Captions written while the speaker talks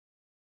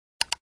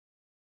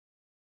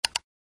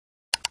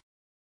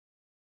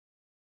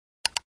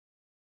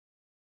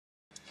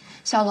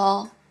小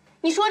龙，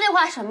你说这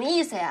话什么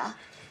意思呀？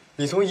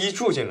你从一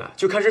住进来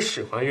就开始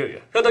使唤月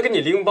月，让她给你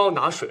拎包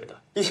拿水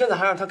的，你现在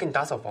还让她给你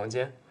打扫房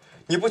间，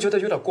你不觉得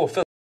有点过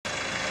分？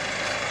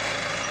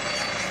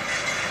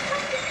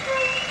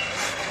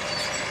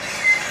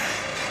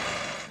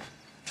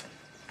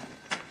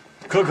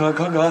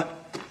可，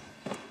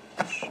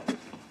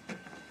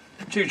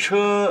这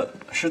车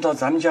是到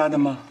咱们家的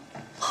吗？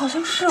好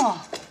像是哦。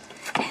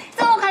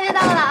这么快就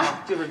到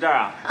了？就是这儿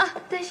啊。啊，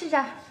对，是这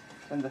儿。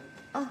真的。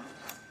哦。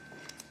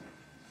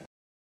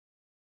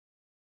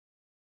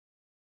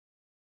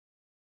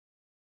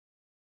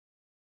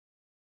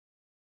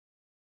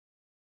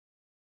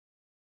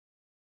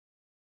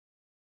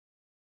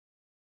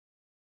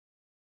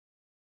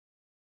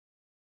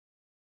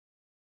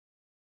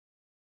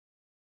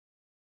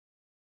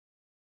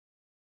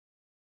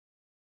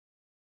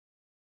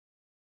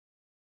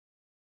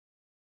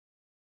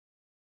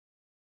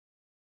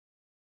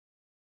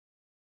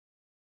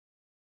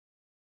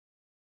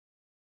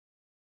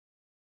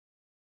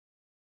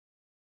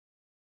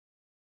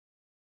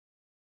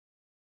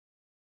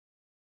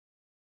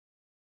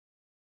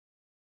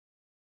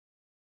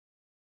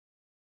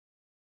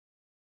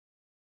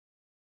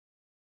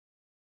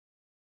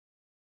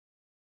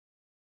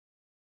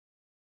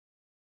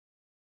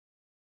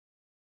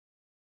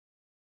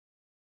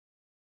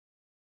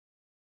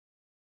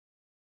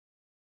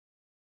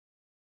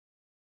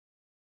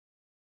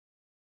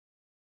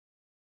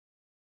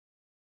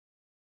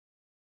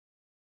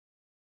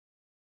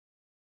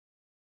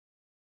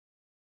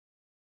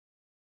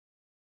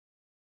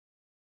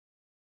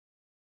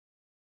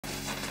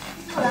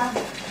好了，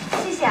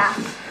谢谢啊。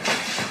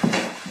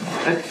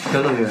哎，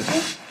等月，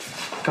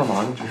干嘛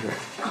呢？这是？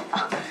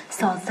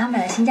嫂子她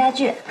买了新家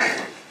具。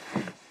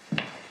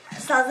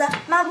嫂子，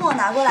妈帮我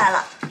拿过来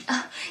了。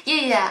啊，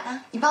月月，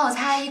你帮我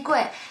擦衣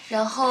柜，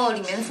然后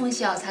里面的缝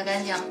隙要擦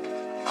干净。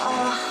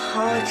哦，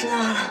好，我知道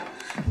了。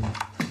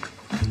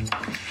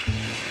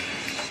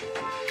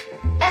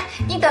哎，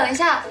你等一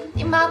下，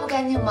你抹不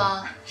干净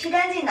吗？是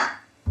干净的。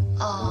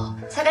哦，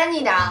擦干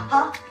净一点啊。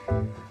好。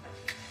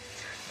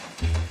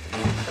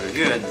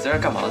月月，你在这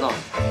干嘛呢？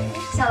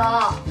小龙，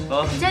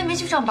啊，你今天没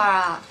去上班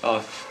啊？啊，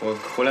我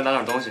回来拿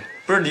点东西。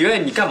不是李月，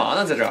你干嘛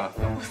呢？在这儿？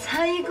我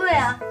擦衣柜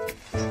啊。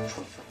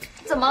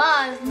怎么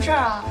了？有什么事儿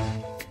啊？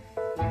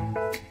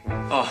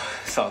哦，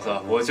嫂子，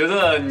我觉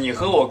得你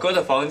和我哥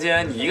的房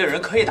间，你一个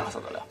人可以打扫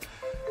得了。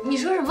你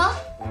说什么？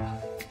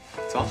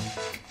走。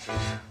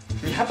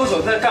你还不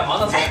走，在干嘛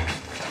呢？走。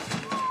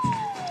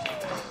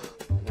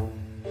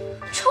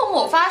冲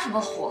我发什么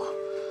火？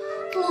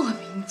莫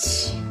名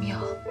其妙。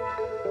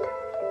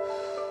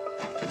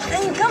哎，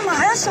你干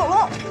嘛呀，小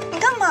龙？你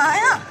干嘛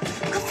呀？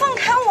可放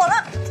开我了！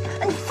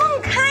哎，你放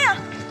开呀！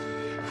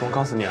我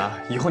告诉你啊，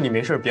以后你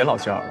没事别老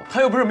叫了，他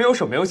又不是没有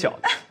手没有脚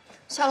的。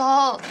小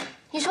龙，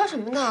你说什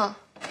么呢？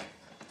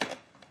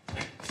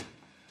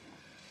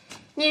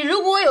你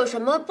如果有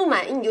什么不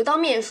满意，你就当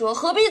面说，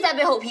何必在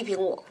背后批评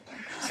我？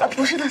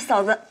不是的，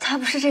嫂子，他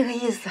不是这个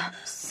意思。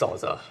嫂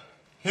子，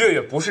月月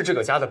不是这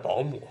个家的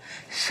保姆。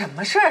什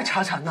么事儿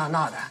吵吵闹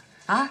闹的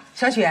啊？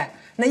小雪，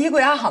那衣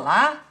柜安好了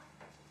啊？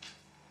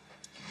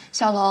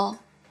小龙，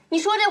你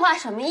说这话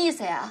什么意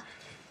思呀？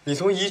你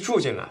从一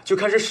住进来就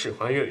开始使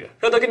唤月月，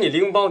让她给你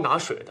拎包拿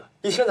水的，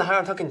你现在还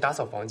让她给你打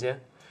扫房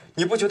间，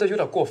你不觉得有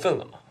点过分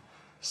了吗？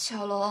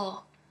小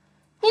龙，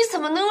你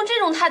怎么能用这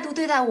种态度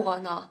对待我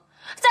呢？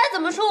再怎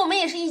么说，我们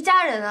也是一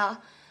家人啊。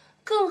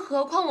更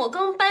何况我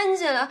刚搬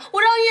进来，我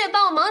让月月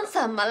帮我忙，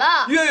怎么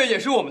了？月月也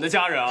是我们的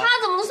家人啊。他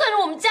怎么能算是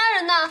我们家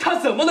人呢？他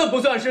怎么能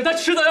不算是？他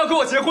迟早要跟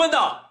我结婚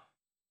的。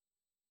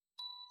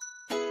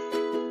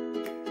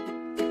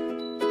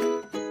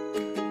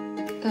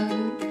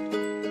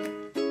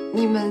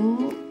你们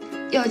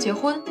要结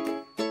婚？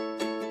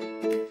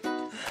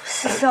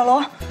小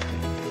龙，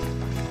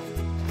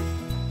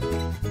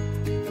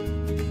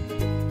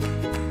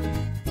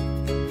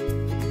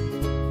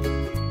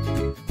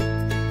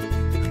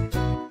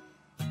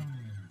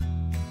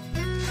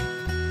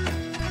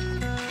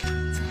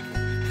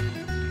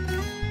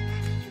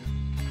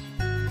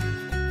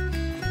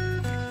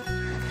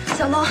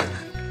小龙，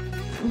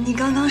你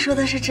刚刚说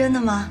的是真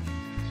的吗？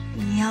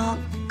你要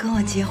跟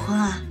我结婚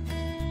啊？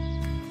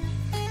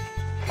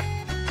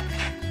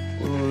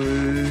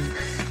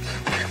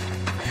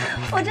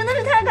我真的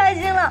是太开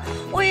心了，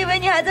我以为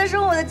你还在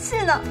生我的气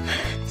呢。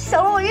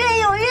小龙，我愿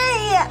意，我愿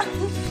意。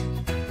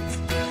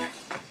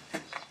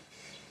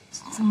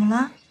怎么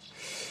了？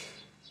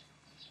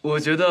我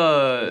觉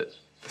得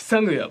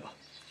3个月吧，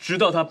直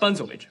到他搬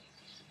走为止。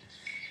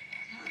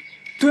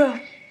对啊，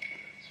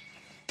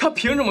他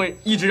凭什么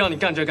一直让你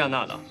干这干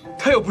那的？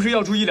他又不是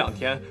要住1、2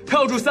天，他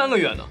要住3个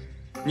月呢。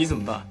你怎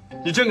么办？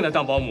你真给他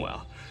当保姆呀？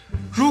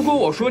如果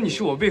我说你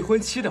是我未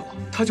婚妻的话，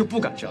他就不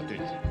敢这样对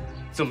你。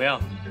怎么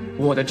样？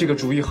我的这个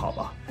主意好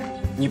吧？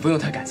你不用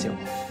太感谢我。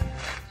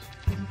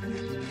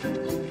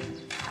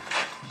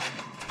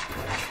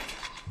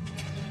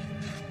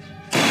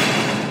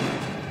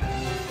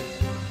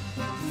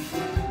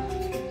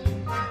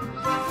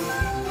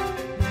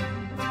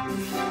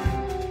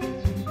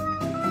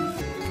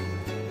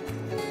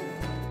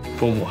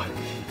伯母，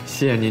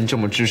谢谢您这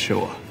么支持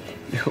我，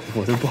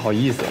我都不好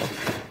意思了。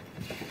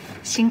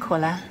辛苦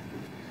了，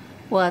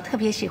我特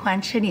别喜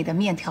欢吃你的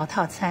面条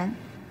套餐，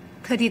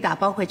特地打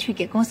包回去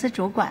给公司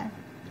主管，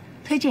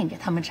推荐给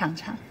他们尝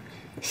尝。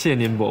谢谢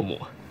您，伯母。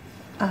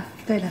啊，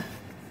对了，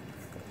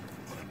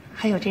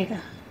还有这个，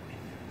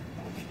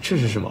这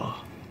是什么？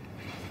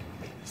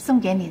送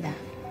给你的。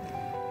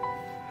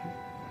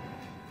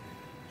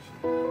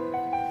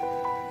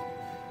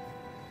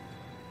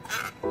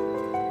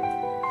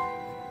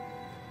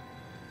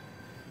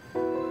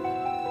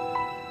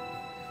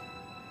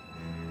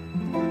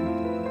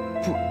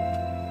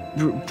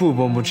不，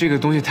伯母，这个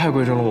东西太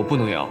贵重了，我不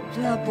能要。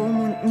对啊，伯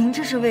母，您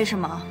这是为什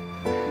么？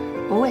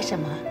不为什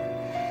么，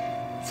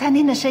餐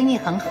厅的生意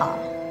很好，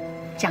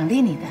奖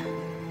励你的。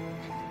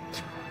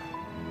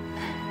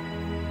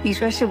你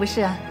说是不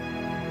是啊？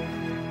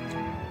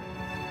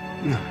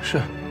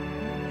是。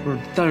不是，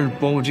但是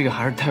伯母，这个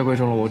还是太贵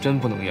重了，我真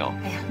不能要。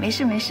哎呀，没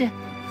事没事，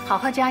好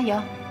好加油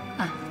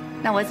啊！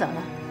那我走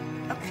了。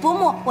伯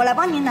母，我来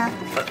帮您拿。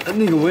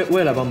那个我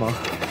也来帮忙。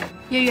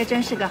月月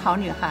真是个好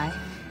女孩，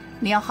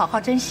你要好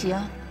好珍惜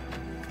哦。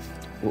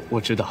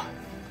我知道。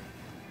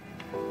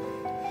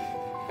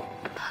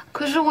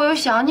可是我又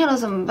想你了，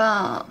怎么办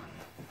啊？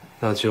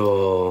那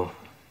就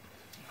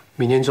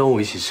明天中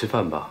午一起吃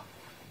饭吧。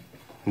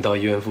你到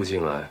医院附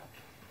近来，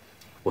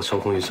我抽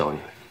空去找你。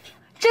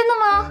真的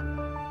吗？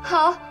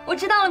好，我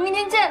知道了，明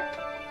天见。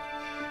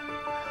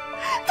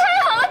太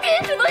好了，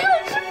店主都要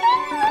吃饭了。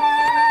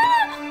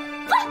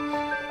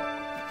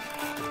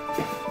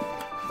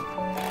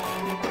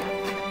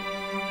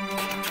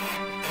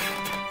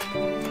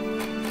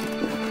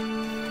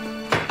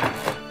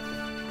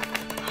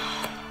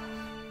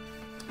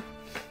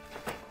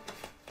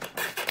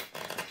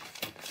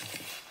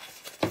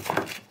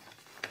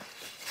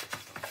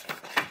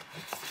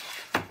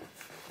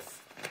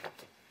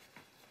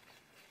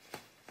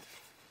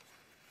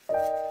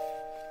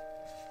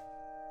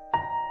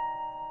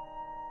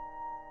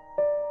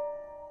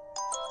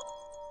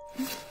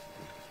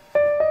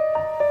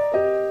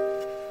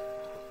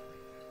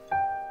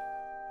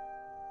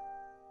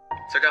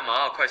在干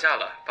嘛？快下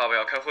来，爸爸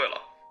要开会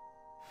了。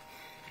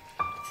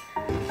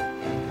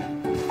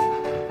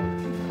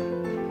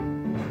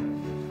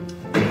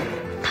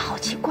他好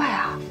奇怪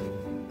啊！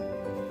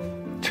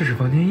这是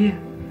房天忆。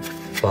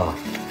爸，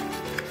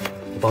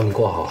我帮你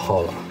挂好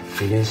号了，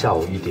明天下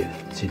午1点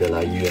记得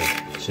来医院，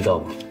知道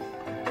吗？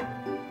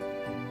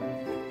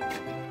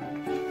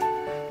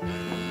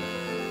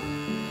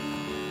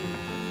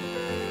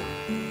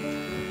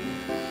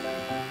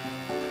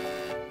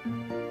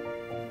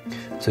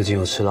最近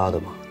有吃辣的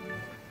吗？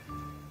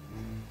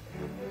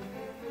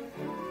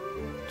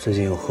最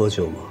近有喝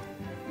酒吗？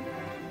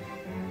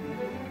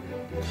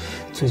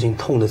最近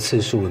痛的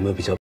次数有没有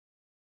比较？